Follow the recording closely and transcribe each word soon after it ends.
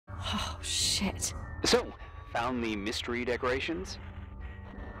shit. So, found the mystery decorations?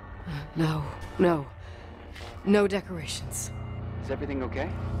 No. No decorations. Is everything okay?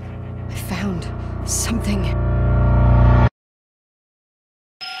 I found something.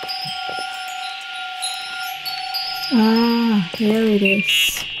 Ah, there it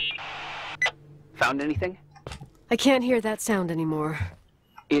is. Found anything? I can't hear that sound anymore.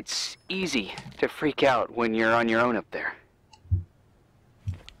 It's easy to freak out when you're on your own up there.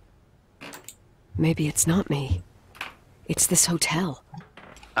 Maybe it's not me. It's this hotel.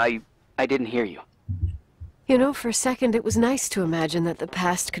 I didn't hear you. You know, for a second it was nice to imagine that the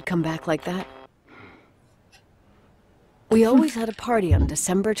past could come back like that. We always had a party on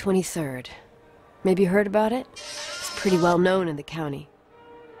December 23rd. Maybe you heard about it? It's pretty well known in the county.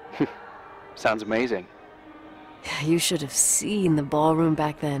 Sounds amazing. You should have seen the ballroom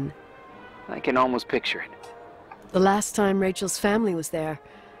back then. I can almost picture it. The last time Rachel's family was there,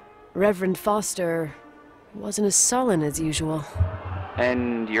 Reverend Foster wasn't as sullen as usual.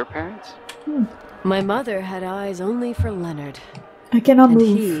 And your parents? My mother had eyes only for Leonard. I cannot And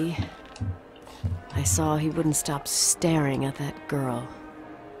move. I saw he wouldn't stop staring at that girl.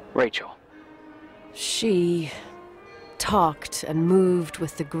 Rachel. She talked and moved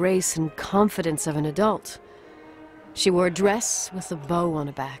with the grace and confidence of an adult. She wore a dress with a bow on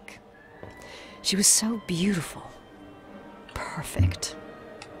her back. She was so beautiful. Perfect.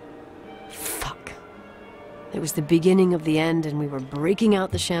 Fuck. It was the beginning of the end and we were breaking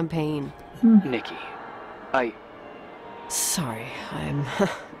out the champagne. Nikki, Sorry, I'm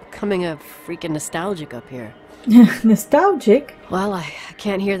becoming a freaking nostalgic up here. Nostalgic? Well, I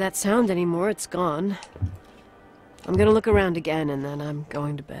can't hear that sound anymore. It's gone. I'm gonna look around again and then I'm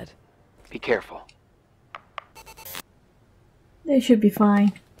going to bed. be careful. They should be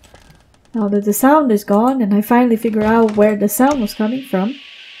fine. Now that the sound is gone and I finally figure out where the sound was coming from.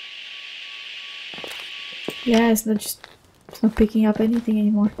 Yeah, it's not picking up anything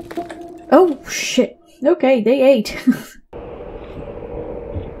anymore. Oh shit. Okay, they ate.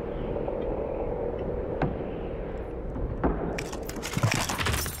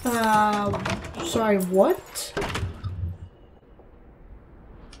 Sorry, what?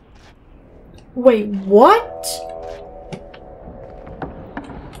 Wait, what?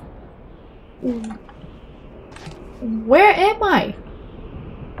 Where am I?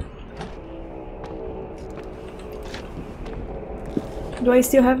 Do I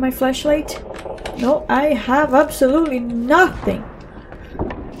still have my flashlight? No, I have absolutely nothing.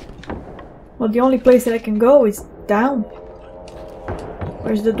 Well, the only place that I can go is down.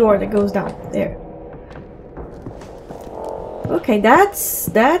 Where's the door that goes down? There. Okay,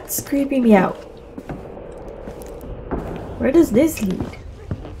 that's creeping me out. Where does this lead?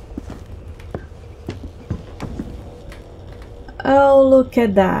 Oh, look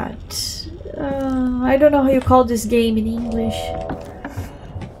at that. I don't know how you call this game in English.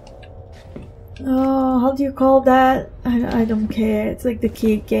 Oh, how do you call that? I don't care. It's like the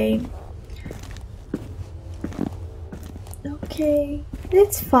kid game. Okay,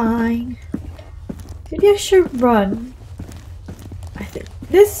 it's fine. Maybe I should run. I think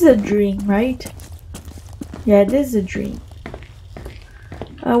this is a dream, right? Yeah, this is a dream.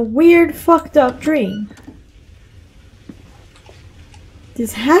 A weird, fucked up dream.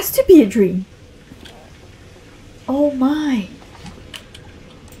 This has to be a dream. Oh my.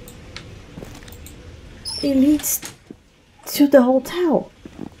 It leads to the hotel.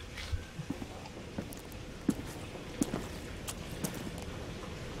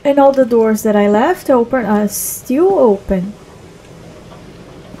 And all the doors that I left open are still open.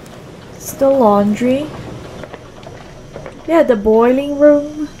 It's the laundry. Yeah, the boiling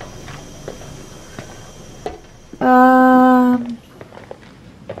room.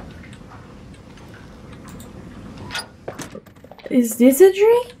 Is this a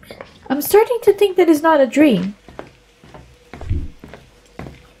dream? I'm starting to think that it's not a dream.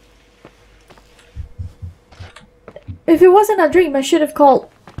 If it wasn't a dream, I should have called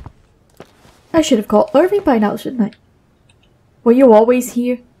Irving by now, shouldn't I? Were you always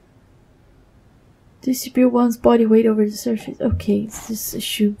here? Distribute one's body weight over the surface. Okay, it's just a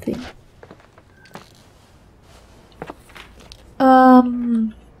shoe thing.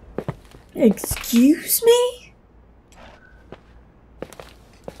 Excuse me?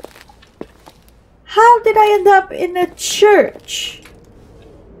 How did I end up in a church?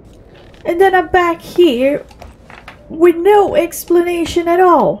 And then I'm back here with no explanation at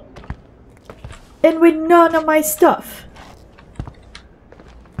all. And with none of my stuff.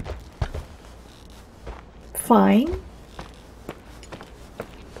 Fine.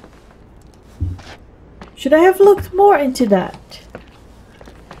 Should I have looked more into that?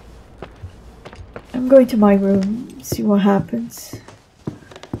 I'm going to my room, see what happens.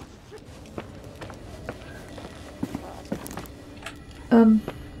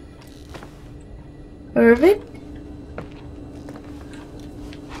 Irvin?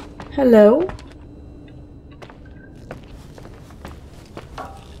 Hello?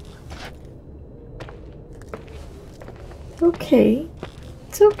 Okay.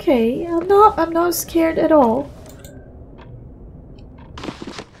 It's okay. I'm not scared at all.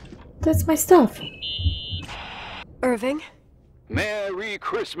 That's my stuff. Irving? Merry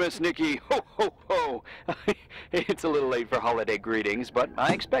Christmas, Nikki! Ho, ho, ho! It's a little late for holiday greetings, but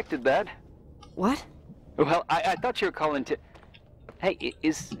I expected that. What? Well, I thought you were calling to... Hey,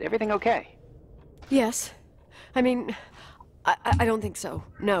 is everything okay? Yes. I mean, I don't think so.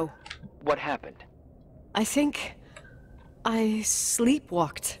 No. What happened? I think I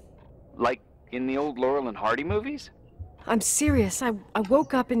sleepwalked. Like in the old Laurel and Hardy movies? I'm serious. I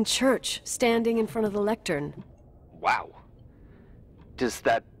woke up in church, standing in front of the lectern. Wow. Does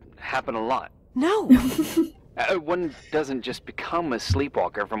that happen a lot? No! One doesn't just become a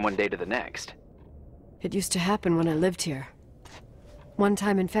sleepwalker from one day to the next. It used to happen when I lived here. One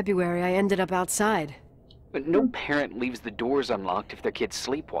time in February, I ended up outside. But no parent leaves the doors unlocked if their kid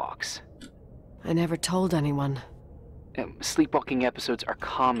sleepwalks. I never told anyone. Sleepwalking episodes are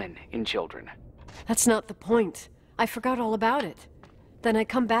common in children. That's not the point. I forgot all about it. Then I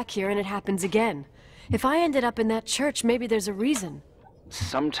come back here and it happens again. If I ended up in that church, maybe there's a reason.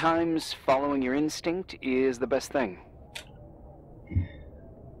 Sometimes following your instinct is the best thing.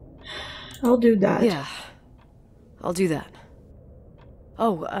 I'll do that. Yeah. I'll do that.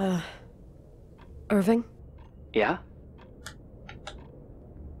 Oh, Irving? Yeah?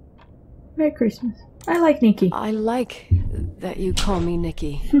 Merry Christmas. I like Nikki. I like that you call me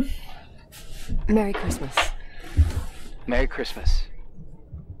Nikki. Merry Christmas. Merry Christmas,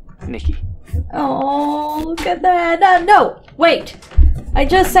 Nikki. Oh, look at that. No, wait. I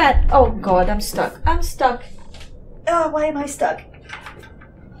just said... Oh god, I'm stuck. I'm stuck. Oh, why am I stuck?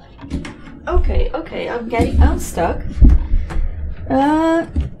 Okay, I'm unstuck.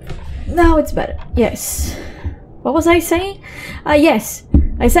 Now it's better. Yes. What was I saying? Yes.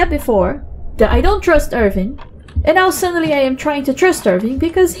 I said before that I don't trust Irvin. And now suddenly I am trying to trust Irvin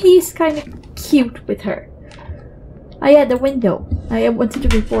because he's kind of cute with her. I had the window. I wanted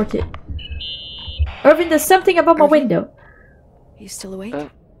to report it. Irvin, there's something about my window. You still awake?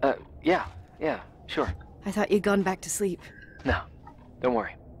 Yeah, sure. I thought you'd gone back to sleep. No, don't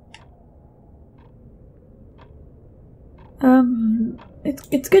worry.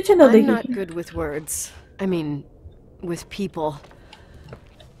 It's good to know that I'm not good with words. I mean, with people.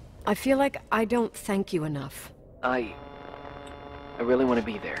 I feel like I don't thank you enough. I really want to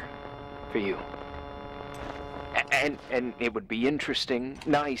be there for you. And it would be interesting,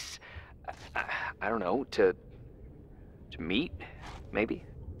 nice, I don't know, to meet, maybe?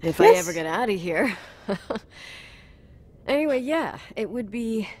 If Yes. I ever get out of here. Anyway, yeah, it would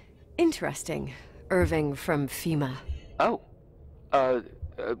be interesting. Irving from FEMA. Oh,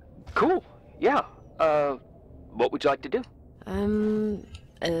 cool, yeah. What would you like to do?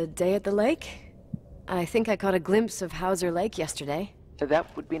 A day at the lake? I think I caught a glimpse of Hauser Lake yesterday.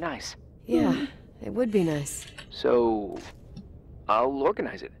 That would be nice. Yeah, it would be nice. So, I'll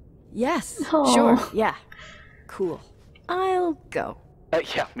organize it. Yes, Aw. sure, yeah. Cool. I'll go.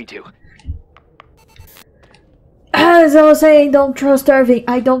 Yeah, me too. As I was saying, don't trust Irving.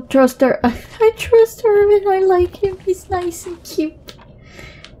 I don't trust her. I trust Irving. I like him. He's nice and cute.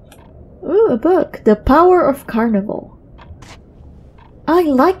 Ooh, a book. The Power of Carnival. I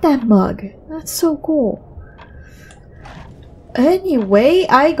like that mug. That's so cool. Anyway,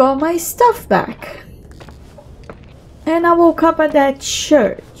 I got my stuff back. And I woke up at that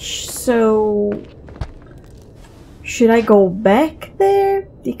church. So... should I go back there?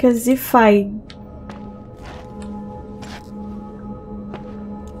 Because if I...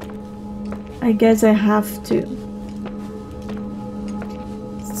 I guess I have to.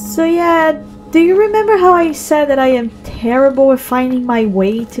 So yeah, do you remember how I said that I am terrible at finding my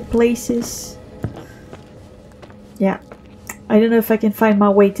way to places? Yeah. I don't know if I can find my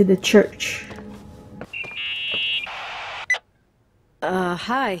way to the church.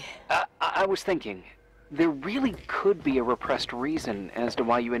 Hi. I was thinking, there really could be a repressed reason as to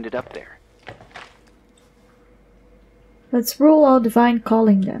why you ended up there. Let's rule out divine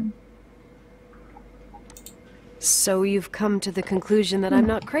calling then. So you've come to the conclusion that I'm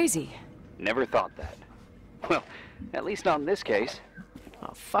not crazy? Never thought that. Well, at least not in this case.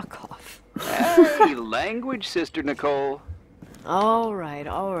 Oh, fuck off. Hey, language, Sister Nicole. All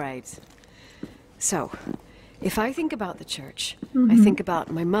right. So, if I think about the church, I think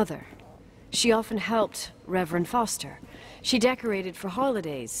about my mother. She often helped Reverend Foster. She decorated for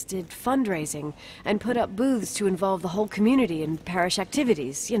holidays, did fundraising, and put up booths to involve the whole community in parish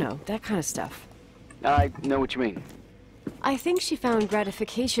activities, you know, that kind of stuff. I know what you mean. I think she found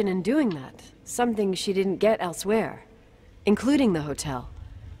gratification in doing that, something she didn't get elsewhere, including the hotel.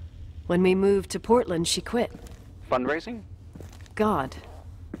 When we moved to Portland, she quit. Fundraising? God.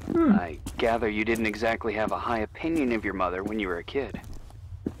 I gather you didn't exactly have a high opinion of your mother when you were a kid.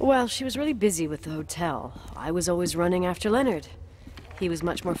 Well, she was really busy with the hotel. I was always running after Leonard. He was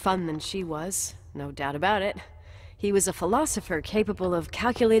much more fun than she was, no doubt about it. He was a philosopher capable of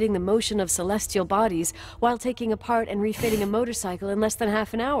calculating the motion of celestial bodies while taking apart and refitting a motorcycle in less than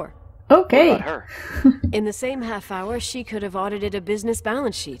half an hour. Okay. What about her? In the same half hour, she could have audited a business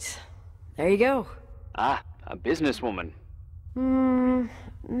balance sheet. There you go. Ah, a businesswoman.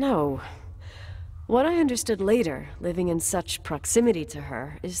 No. What I understood later, living in such proximity to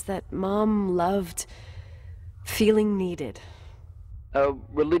her, is that Mom loved feeling needed. A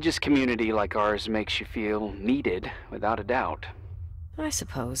religious community like ours makes you feel needed, without a doubt. I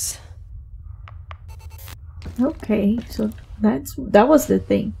suppose. Okay, so that was the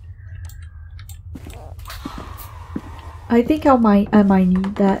thing. I think I might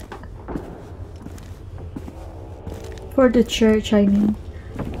need that. For the church, I mean.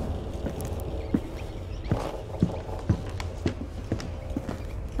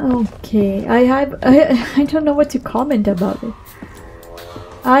 Okay, I don't know what to comment about it.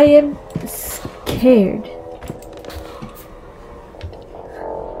 I am scared.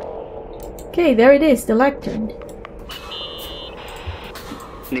 Okay, there it is, the lectern.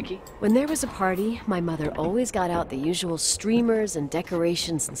 Nikki? When there was a party, my mother always got out the usual streamers and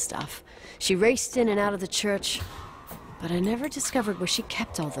decorations and stuff. She raced in and out of the church, but I never discovered where she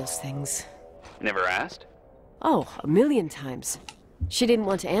kept all those things. Never asked? Oh, a million times. She didn't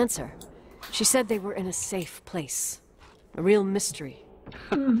want to answer. She said they were in a safe place. A real mystery.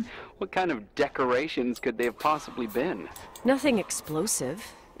 What kind of decorations could they have possibly been? Nothing explosive.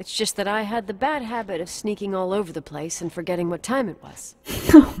 It's just that I had the bad habit of sneaking all over the place and forgetting what time it was.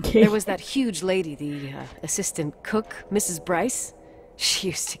 Okay. There was that huge lady, the assistant cook, Mrs. Bryce. She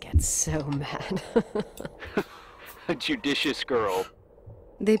used to get so mad. A judicious girl.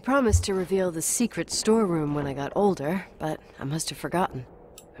 They promised to reveal the secret storeroom when I got older, but I must have forgotten.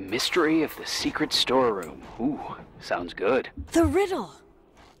 The mystery of the secret storeroom. Ooh, sounds good. The riddle!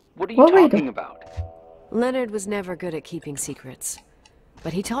 What are you What riddle? talking about? Leonard was never good at keeping secrets,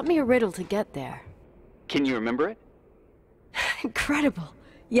 but he taught me a riddle to get there. Can you remember it? Incredible.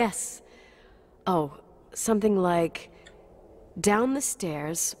 Yes. Oh, something like, down the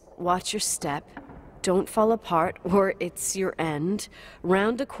stairs, watch your step, don't fall apart or it's your end,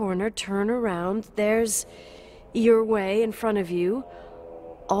 round a corner, turn around, there's your way in front of you.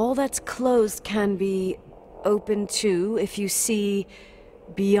 All that's closed can be open too if you see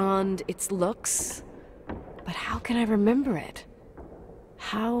beyond its looks. But how can I remember it?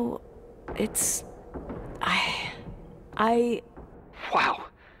 How... it's... I... Wow.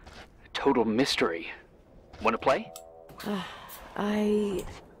 A total mystery. Want to play?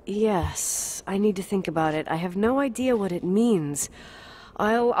 Yes, I need to think about it. I have no idea what it means.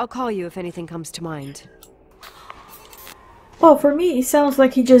 I'll call you if anything comes to mind. Well, for me, it sounds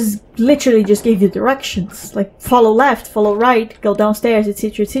like he just literally just gave you directions. Like, follow left, follow right, go downstairs,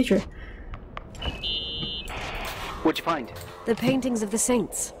 etc, etc. What'd you find? The paintings of the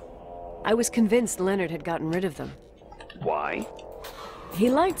saints. I was convinced Leonard had gotten rid of them. Why? He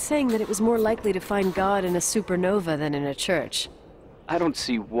liked saying that it was more likely to find God in a supernova than in a church. I don't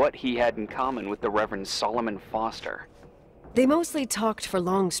see what he had in common with the Reverend Solomon Foster. They mostly talked for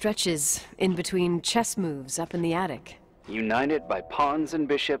long stretches, in between chess moves up in the attic. United by pawns and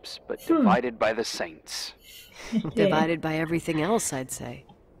bishops, but divided by the saints. Divided by everything else, I'd say.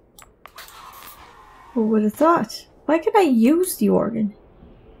 Who would have thought? Why can I use the organ?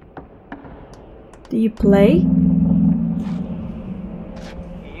 Do you play?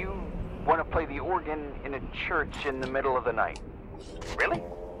 You want to play the organ in a church in the middle of the night? Really?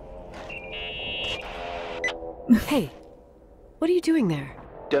 Hey, what are you doing there?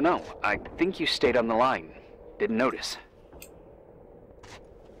 Dunno. I think you stayed on the line. Didn't notice.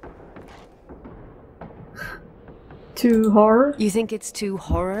 Too horror? You think it's too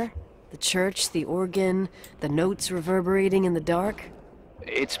horror? The church, the organ, the notes reverberating in the dark?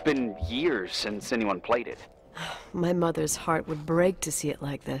 It's been years since anyone played it. My mother's heart would break to see it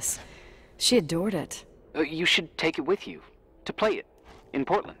like this. She adored it. You should take it with you. To play it. In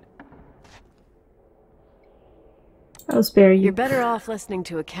Portland. I'll spare you. You're better off listening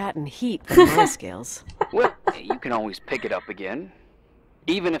to a cat in heat than my scales. Well, you can always pick it up again.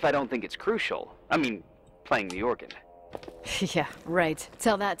 Even if I don't think it's crucial. I mean, playing the organ. Yeah, right.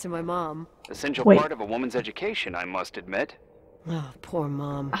 Tell that to my mom. Essential Wait. part of a woman's education, I must admit. Oh, poor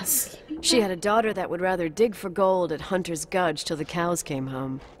mom. A sleeping She had a daughter that would rather dig for gold at Hunter's Gulch till the cows came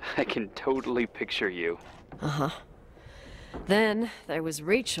home. I can totally picture you. Uh-huh. Then there was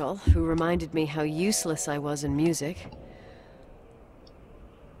Rachel, who reminded me how useless I was in music.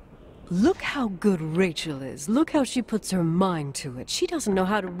 Look how good Rachel is. Look how she puts her mind to it. She doesn't know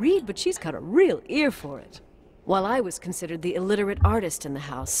how to read, but she's got a real ear for it. While I was considered the illiterate artist in the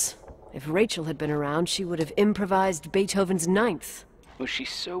house. If Rachel had been around, she would have improvised Beethoven's Ninth. Was she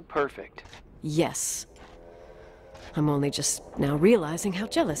so perfect? Yes. I'm only just now realizing how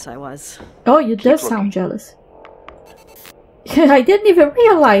jealous I was. Oh, you does sound jealous. I didn't even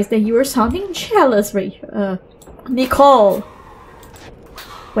realize that you were sounding jealous, Nicole.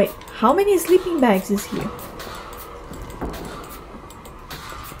 Wait, how many sleeping bags is here?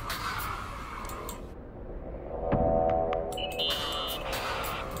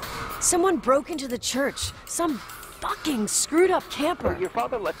 Someone broke into the church. Some fucking screwed up camper. Your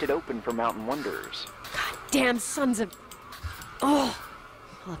father left it open for mountain wanderers. Damn sons of... Oh!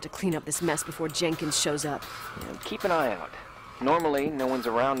 I'll have to clean up this mess before Jenkins shows up. Yeah, keep an eye out. Normally, no one's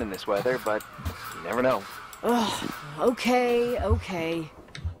around in this weather, but you never know. Ugh, okay.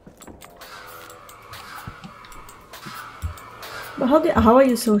 But how are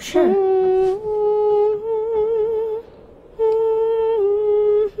you so sure?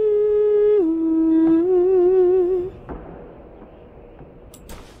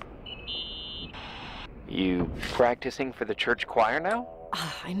 You practicing for the church choir now?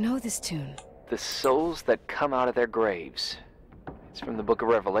 I know this tune. The souls that come out of their graves. It's from the book of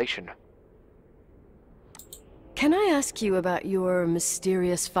Revelation. Can I ask you about your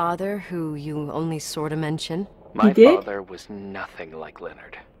mysterious father, who you only sort of mention? My did? father was nothing like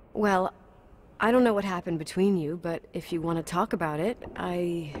Leonard. Well, I don't know what happened between you, but if you want to talk about it,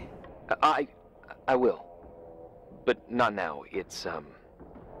 I will. But not now. It's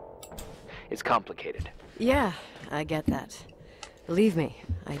complicated. Yeah, I get that. Believe me,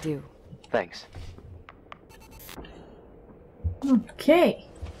 I do. Thanks. Okay.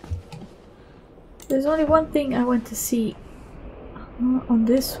 There's only one thing I want to see on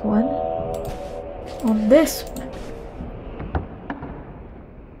this one. On this one.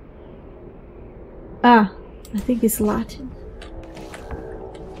 Ah, I think it's Latin.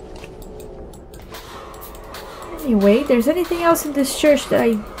 Anyway, there's anything else in this church that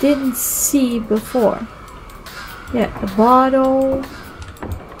I didn't see before? Yeah, a bottle.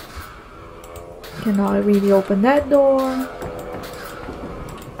 Cannot really open that door.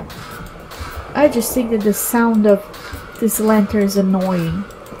 I just think that the sound of this lantern is annoying.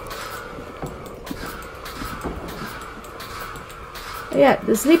 Yeah,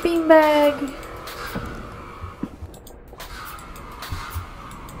 the sleeping bag.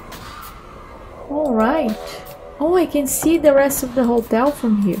 Alright. Oh, I can see the rest of the hotel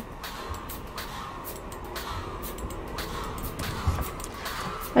from here.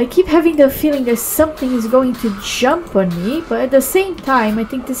 I keep having the feeling that something is going to jump on me, but at the same time, I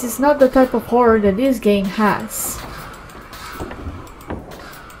think this is not the type of horror that this game has.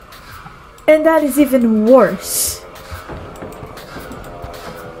 And that is even worse.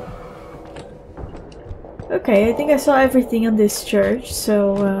 Okay, I think I saw everything on this church,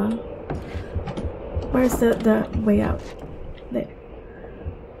 so where's the way out? There.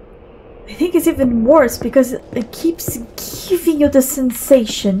 I think it's even worse because it keeps giving you the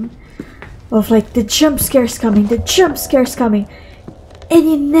sensation of like the jump scare's coming, and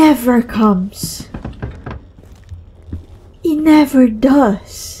it never comes. It never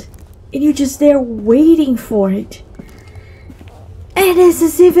does. And you're just there waiting for it. And this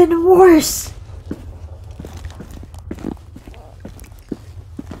is even worse.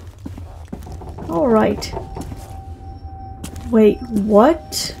 Alright. Wait,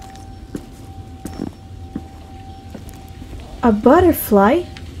 what? A butterfly?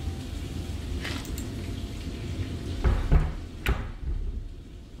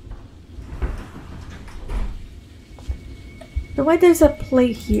 But why there's a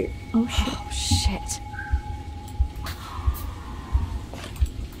plate here? Oh shit. Oh, shit.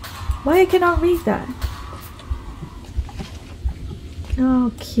 Why I cannot read that?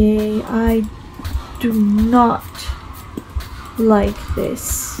 Okay, I do not like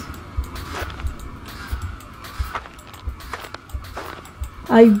this.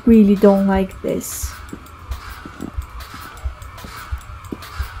 I really don't like this.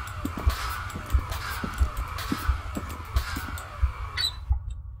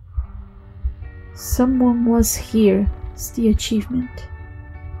 Someone was here. It's the achievement.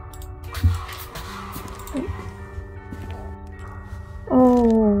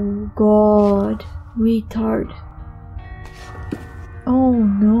 god. Retard. Oh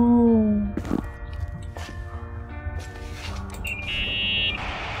no.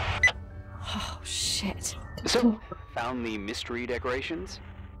 Oh, shit. So, found the mystery decorations?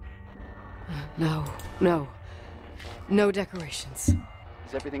 No. No decorations.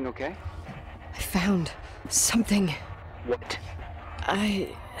 Is everything okay? I found something. What?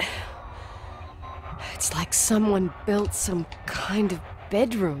 It's like someone built some kind of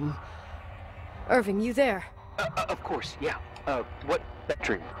bedroom. Irving, you there? Of course, yeah. What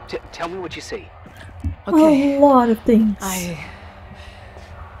bedroom? Tell me what you see. Okay. A lot of things.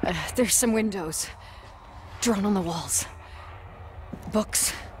 There's some windows. Drawn on the walls.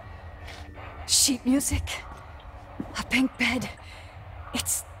 Books. Sheet music. A pink bed.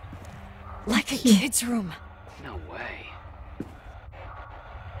 It's like a kid's room. No way.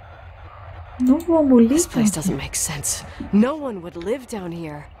 No one will This live place down doesn't here. make sense. No one would live down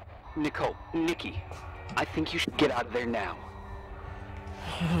here. Nikki, I think you should get out of there now.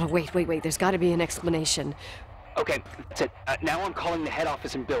 Wait. There's got to be an explanation. Okay, that's it. Now I'm calling the head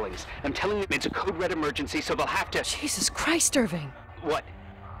office in Billings. I'm telling them it's a code red emergency, so they'll have to... Jesus Christ, Irving. What?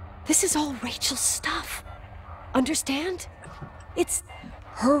 This is all Rachel's stuff. Understand? It's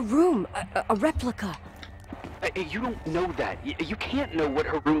her room, a replica. You don't know that. You can't know what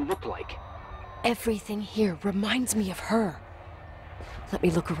her room looked like. Everything here reminds me of her. Let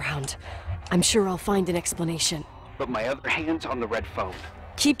me look around. I'm sure I'll find an explanation. But my other hand's on the red phone.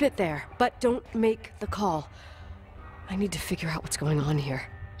 Keep it there, but don't make the call. I need to figure out what's going on here.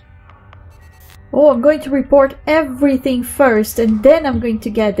 Oh, I'm going to report everything first, and then I'm going to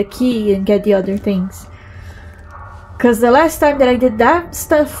get the key and get the other things. Because the last time that I did that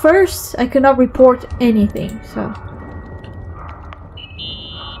stuff first, I could not report anything, so...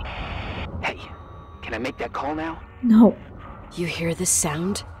 Hey, can I make that call now? No. You hear this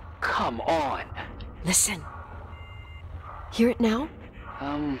sound? Come on. Listen. Hear it now?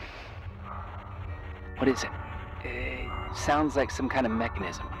 What is it? Sounds like some kind of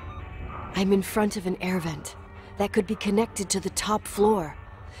mechanism. I'm in front of an air vent that could be connected to the top floor.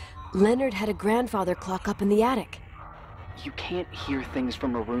 Leonard had a grandfather clock up in the attic. You can't hear things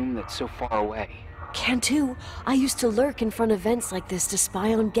from a room that's so far away. Can too. I used to lurk in front of vents like this to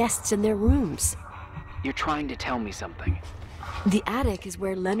spy on guests in their rooms. You're trying to tell me something. The attic is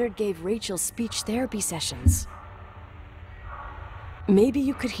where Leonard gave Rachel speech therapy sessions. Maybe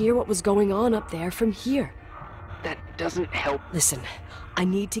you could hear what was going on up there from here. That doesn't help. Listen, I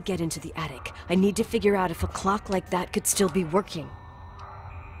need to get into the attic. I need to figure out if a clock like that could still be working.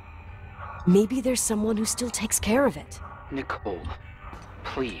 Maybe there's someone who still takes care of it. Nicole,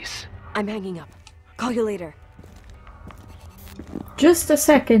 please. I'm hanging up. Call you later. Just a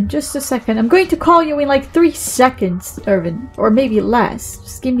second. I'm going to call you in like 3 seconds, Irvin. Or maybe less.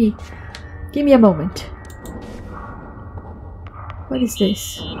 Just give me a moment. What is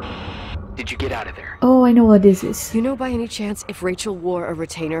this? Did you get out of there? Oh, I know what this is. You know by any chance if Rachel wore a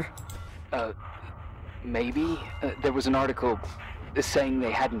retainer? Maybe. There was an article saying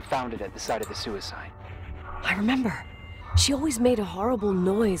they hadn't found it at the site of the suicide. I remember. She always made a horrible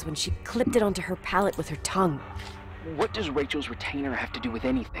noise when she clipped it onto her palate with her tongue. What does Rachel's retainer have to do with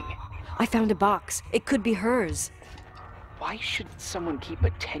anything? I found a box. It could be hers. Why should someone keep a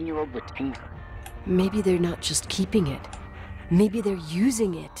 10-year-old retainer? Maybe they're not just keeping it. Maybe they're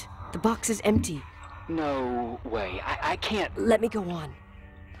using it. The box is empty. No way. I can't... Let me go on.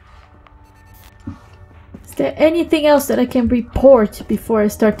 Is there anything else that I can report before I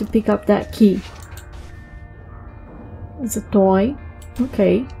start to pick up that key? It's a toy.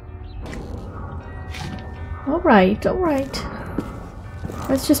 Okay. Alright.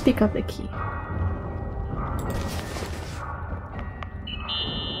 Let's just pick up the key.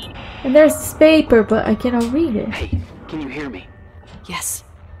 And there's this paper, but I cannot read it. Hey, can you hear me? Yes.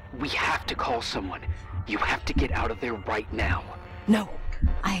 We have to call someone. You have to get out of there right now. No.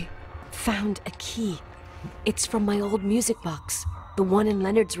 I found a key. It's from my old music box. The one in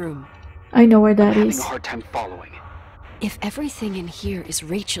Leonard's room. I know where that I'm having is. a hard time following. If everything in here is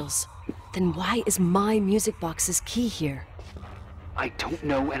Rachel's, then why is my music box's key here? I don't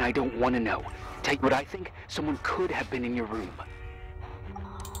know and I don't want to know. Tell you what I think? Someone could have been in your room.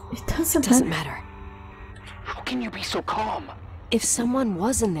 It doesn't Doesn't matter. matter. How can you be so calm? If someone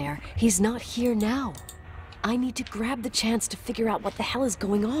was in there, he's not here now. I need to grab the chance to figure out what the hell is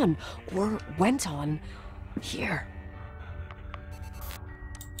going on, or went on, here.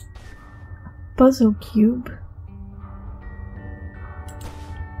 Puzzle cube.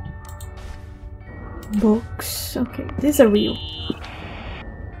 Books. Okay, these are real.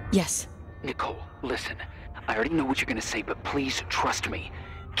 Yes. Nicole, listen. I already know what you're gonna say, but please trust me.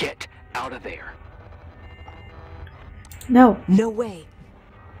 Get out of there. No. No way.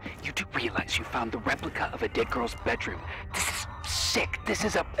 You do realize you found the replica of a dead girl's bedroom. This is sick. This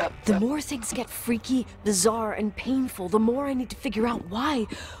is The more things get freaky, bizarre, and painful, the more I need to figure out why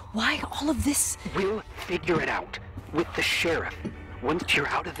all of this... We'll figure it out with the sheriff. Once you're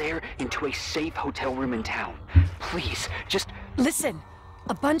out of there, into a safe hotel room in town. Please, just... Listen,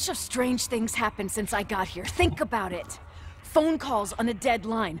 a bunch of strange things happened since I got here. Think about it. Phone calls on a dead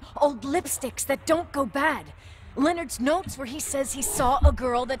line, old lipsticks that don't go bad. Leonard's notes where he says he saw a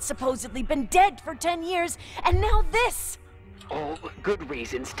girl that's supposedly been dead for 10 years, and now this! All good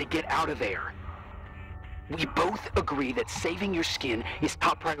reasons to get out of there. We both agree that saving your skin is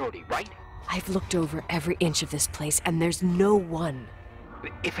top priority, right? I've looked over every inch of this place, and there's no one.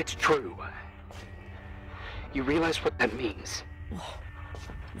 If it's true, you realize what that means.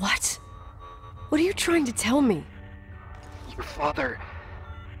 What? What are you trying to tell me? Your father...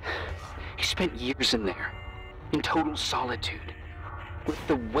 He spent years in there, in total solitude, with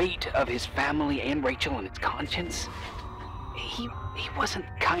the weight of his family and Rachel on his conscience. He wasn't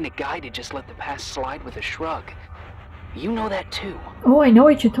the kind of guy to just let the past slide with a shrug. You know that too. Oh, I know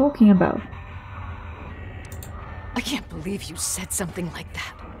what you're talking about. I can't believe you said something like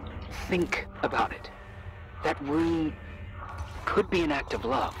that. Think about it. That room could be an act of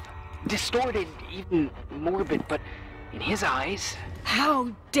love. Distorted, even morbid, but in his eyes...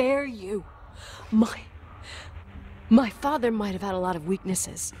 How dare you? My father might have had a lot of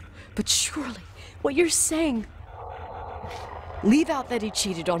weaknesses, but surely what you're saying... Leave out that he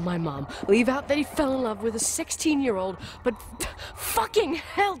cheated on my mom. Leave out that he fell in love with a 16-year-old, but fucking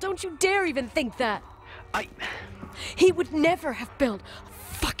hell, don't you dare even think that! He would never have built a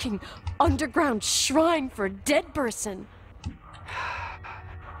fucking underground shrine for a dead person.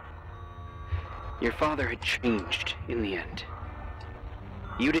 Your father had changed in the end.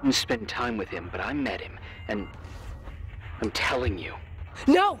 You didn't spend time with him, but I met him, and I'm telling you.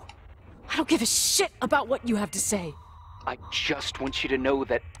 No! I don't give a shit about what you have to say. I just want you to know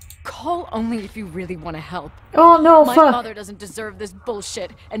that... Call only if you really want to help. Oh no, My fuck. father doesn't deserve this bullshit,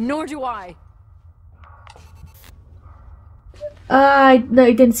 and nor do I. I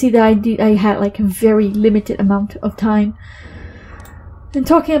didn't see that I had like a very limited amount of time. And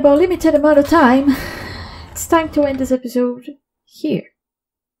talking about limited amount of time, it's time to end this episode here.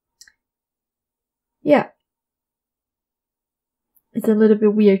 Yeah. It's a little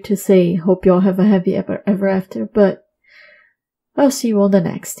bit weird to say, hope y'all have a happy ever after, but I'll see you on the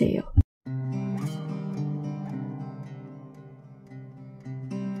next tale.